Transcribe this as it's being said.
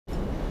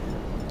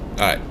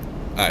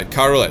Alright,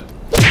 car roulette.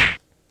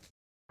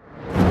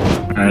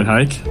 Alright,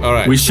 Hike.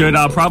 Alright. We should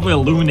probably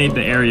illuminate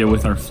the area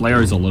with our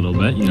flares a little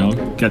bit, you know,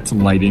 get some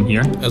light in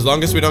here. As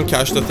long as we don't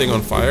catch the thing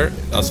on fire,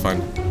 that's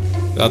fine.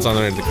 That's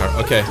underneath the car.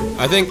 Okay,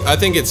 I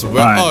think it's well.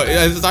 Right. Oh,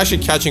 it's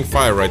actually catching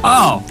fire right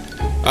now.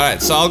 Oh.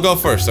 Alright, so I'll go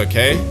first,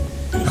 okay?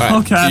 Alright,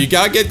 Okay. so you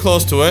gotta get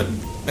close to it,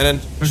 and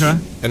then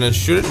and then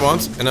shoot it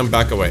once, and then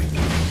back away.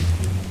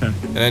 Okay.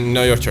 And then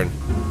your turn.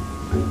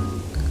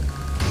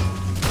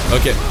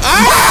 Okay.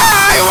 Ah!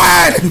 I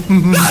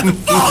win! That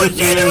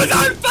bullshit! It was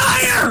on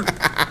fire!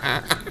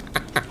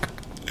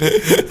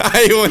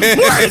 I win!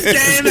 Worst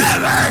game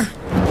ever!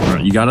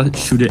 Alright, you gotta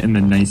shoot it in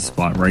the nice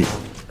spot right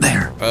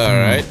there.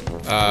 Alright.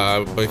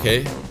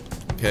 Okay.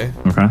 Okay.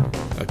 Okay.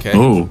 Okay.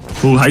 Oh,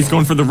 Hike's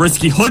going for the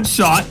risky hood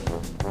shot.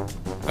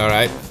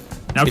 Alright.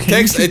 Now, It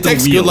takes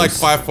good like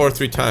 5, 4,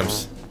 3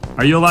 times.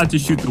 Are you allowed to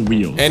shoot the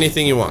wheels?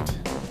 Anything you want.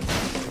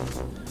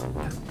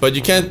 But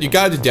you can't, you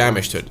gotta do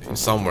damage to it in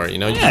somewhere, you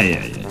know?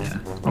 Yeah.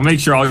 I'll make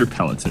sure all your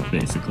pellets hit,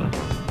 basically.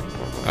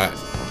 Alright.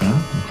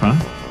 Okay.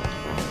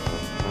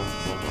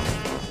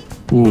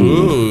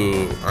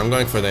 Ooh. I'm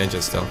going for the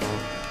engine still.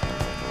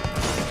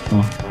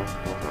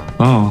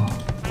 Oh.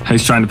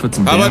 He's trying to put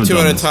some damage on How about 2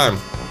 at a this. time?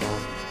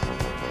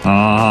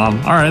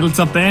 Alright, let's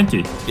up the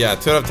ante. Yeah,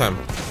 2 at a time.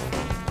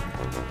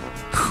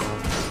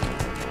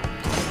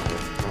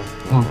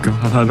 Oh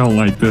god, I don't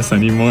like this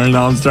anymore.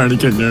 Now I'm starting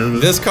to get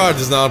nervous. This car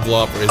does not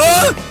blow up or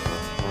anything.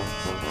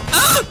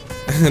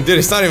 Dude,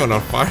 it's not even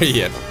on fire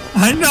yet.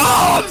 I know,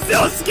 I'm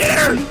still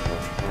scared.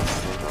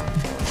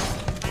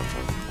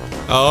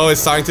 Oh,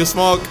 it's starting to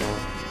smoke.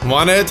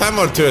 1 at a time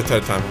or 2 at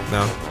a time?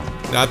 No.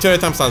 No, 2 at a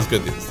time sounds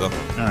good still.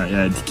 Alright,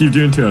 yeah, keep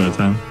doing 2 at a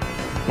time.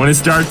 When it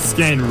starts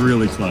getting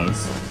really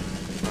close,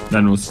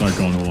 then we'll start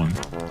going to 1.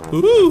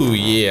 Ooh,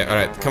 yeah.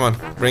 Alright, come on.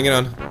 Bring it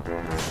on.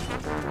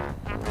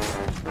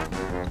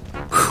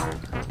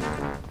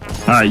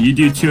 Alright, you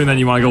do 2 and then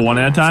you want to go 1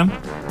 at a time?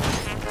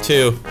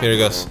 2. Here it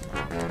goes.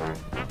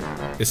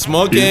 It's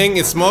smoking.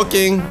 It's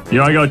smoking. You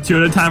want to go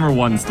 2 at a time or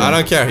 1 still? I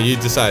don't care. You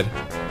decide.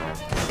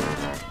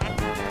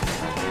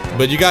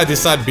 But you gotta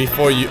decide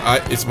before you.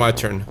 It's my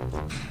turn.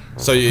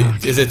 So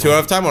is it 2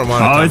 at a time or 1 at a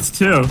time? Oh, it's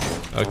 2.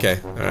 Okay.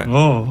 All right.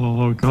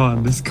 Oh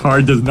god, this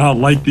car does not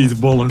like these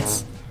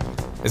bullets.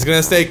 It's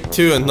gonna stay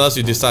 2 unless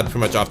you decide pretty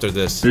much after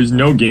this. There's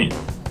no game.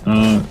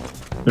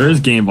 There is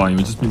game volume.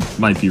 It just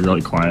might be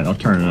really quiet. I'll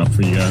turn it up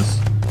for you guys.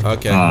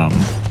 Okay. All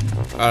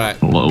right.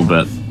 A little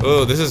bit.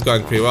 Oh, this is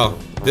going pretty well.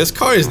 This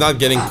car is not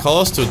getting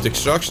close to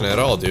destruction at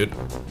all, dude.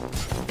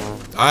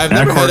 I've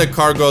never had a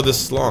car go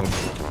this long.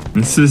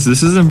 This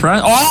is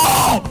impressive.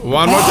 Oh!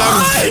 One more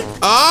time.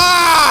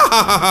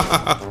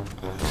 Ah!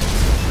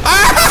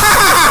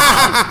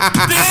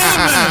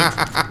 Damn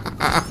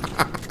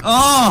it!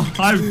 Oh,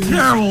 I have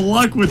terrible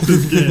luck with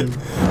this game.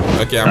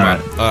 Okay, I'm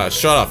out.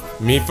 Shut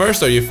up. Me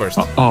first or you first?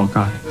 Oh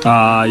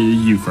god.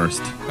 You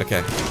first.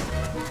 Okay.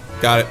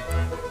 Got it.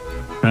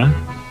 Okay.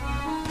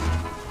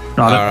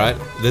 Got it. Alright.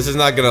 This is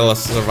not gonna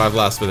survive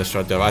last with a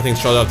short dove. I think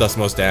short dove does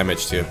most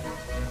damage too.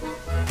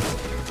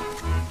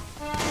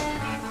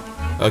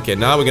 Okay,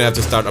 now we're gonna have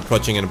to start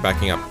approaching and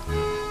backing up.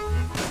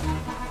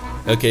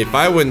 Okay, if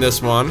I win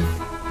this one,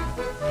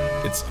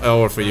 it's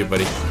over for you,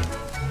 buddy.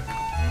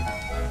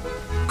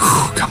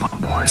 Come on,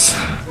 boys.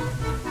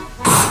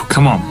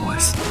 Come on,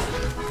 boys.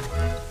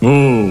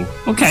 Ooh.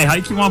 Okay,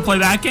 Hike, you wanna play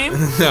that game?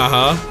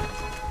 Uh-huh.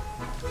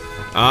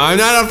 I'm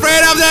not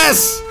afraid of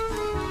this!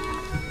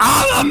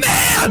 I'm a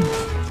man!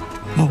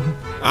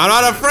 I'm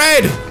not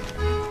afraid!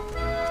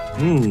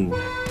 Ooh.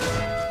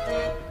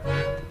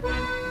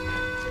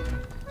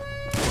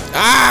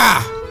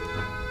 Ah!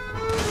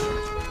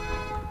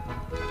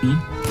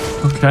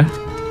 Okay.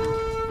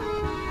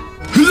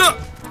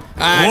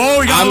 Whoa,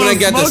 we got I'm a gonna little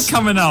get smoke this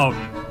coming out.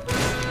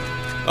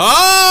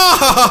 Oh!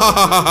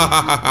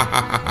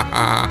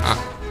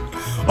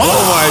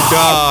 Oh my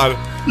god!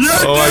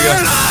 You're Oh my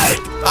god!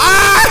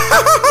 Ah!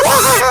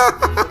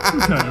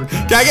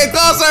 Okay. Gotta get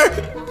closer!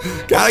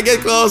 Gotta get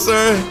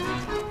closer!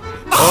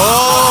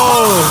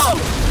 Oh!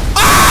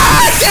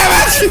 Ah! Damn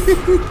it!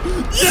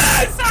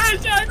 Yes!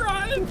 Hashtag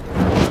Ryan!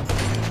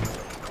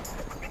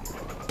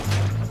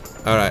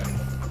 Alright.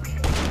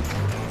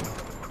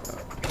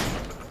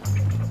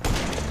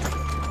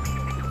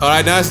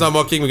 Alright, now it's not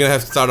mocking. We're gonna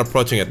have to start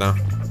approaching it now.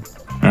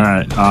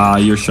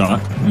 Alright, your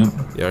shot. Yep.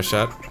 Your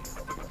shot.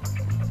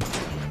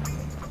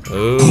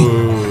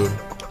 Ooh.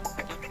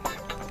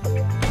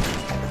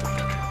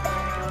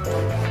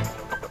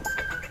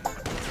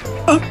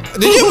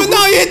 Did you?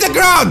 No, you hit the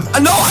ground!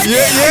 No, I You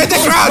hit the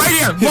ground! Right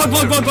here! Look.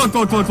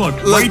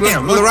 Right there.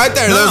 Look right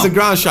there. No. That was a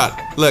ground shot.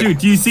 Look. Dude,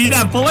 do you see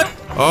that bullet?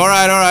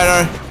 Alright.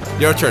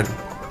 Your turn.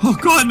 Oh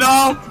god,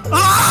 no!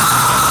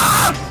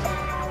 Ah!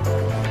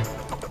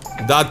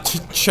 That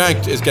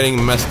chunk is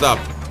getting messed up.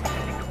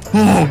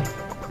 Oh,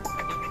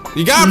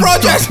 You gotta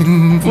approach it!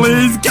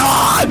 please,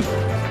 God!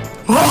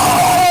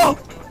 Oh!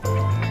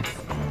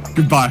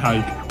 Goodbye,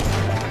 Hike.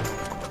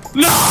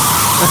 No!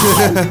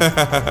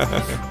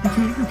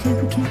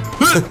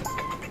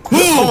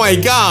 Oh my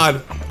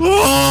god!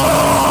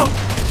 Oh!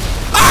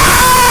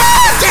 Ah!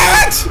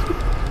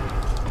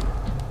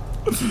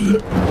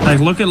 Like,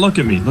 look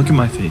at me. Look at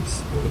my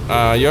face.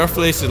 Your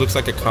face, it looks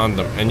like a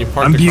condom, and you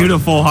park. I'm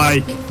beautiful,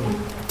 Hike.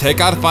 Take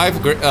out 5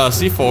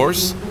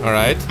 C4s. All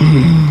right.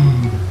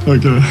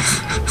 Okay.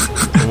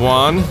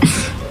 1,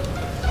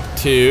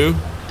 2,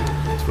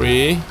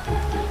 3,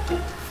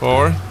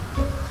 4,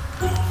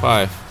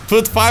 5.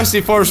 Put 5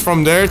 C4s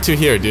from there to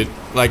here, dude.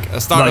 Like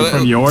start like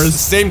from yours.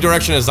 Same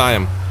direction as I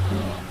am.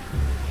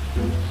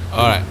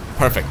 All right.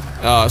 Perfect.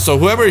 So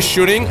whoever is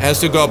shooting has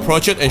to go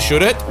approach it and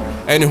shoot it,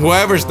 and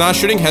whoever is not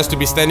shooting has to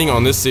be standing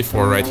on this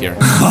C4 right here.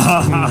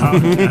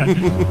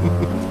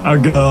 I'll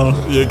go.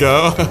 You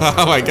go.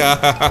 Oh my god.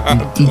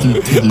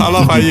 I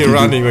love how you're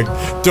running like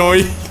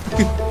doy.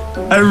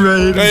 I'm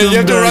ready. Hey, you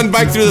have to run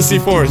back through the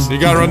C4s. You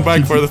gotta run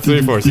back for the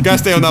C4s. You gotta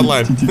stay on that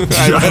line.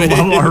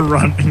 I'm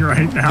running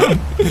right now.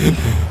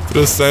 To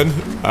the send.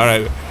 All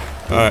right.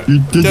 All right.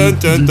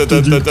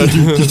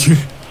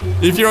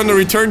 If you're on the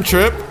return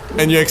trip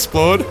and you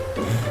explode,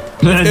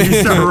 then you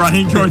start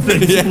running towards the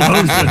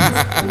explosion.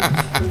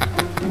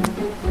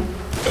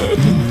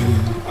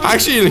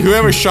 Actually,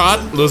 whoever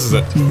shot loses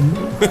it.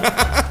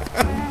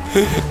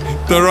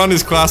 The run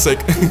is classic.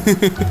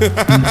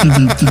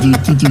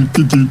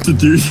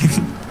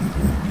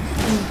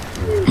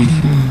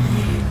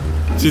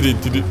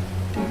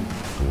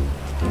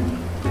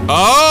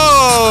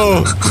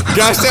 Oh!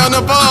 Gotta stay on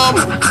the bomb!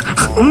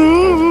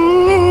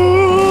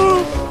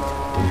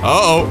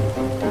 Uh-oh.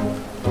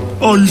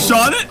 Oh, you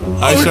shot it?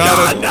 I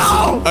shot it.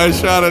 No! I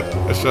shot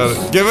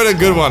it. Give it a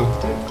good one.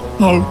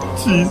 Oh,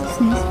 Jesus,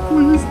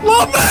 please.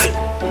 Love it!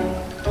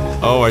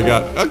 Oh my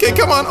god. Okay,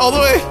 come on, all the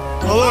way.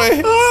 All the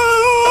way.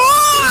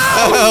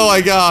 Oh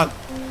my god.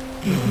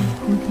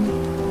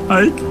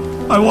 Ike,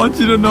 I want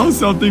you to know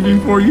something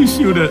before you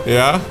shoot it.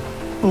 Yeah?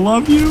 I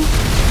love you.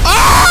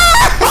 Ah!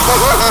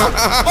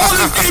 Oh,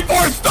 the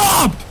skateboard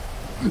stopped!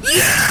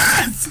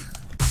 Yes!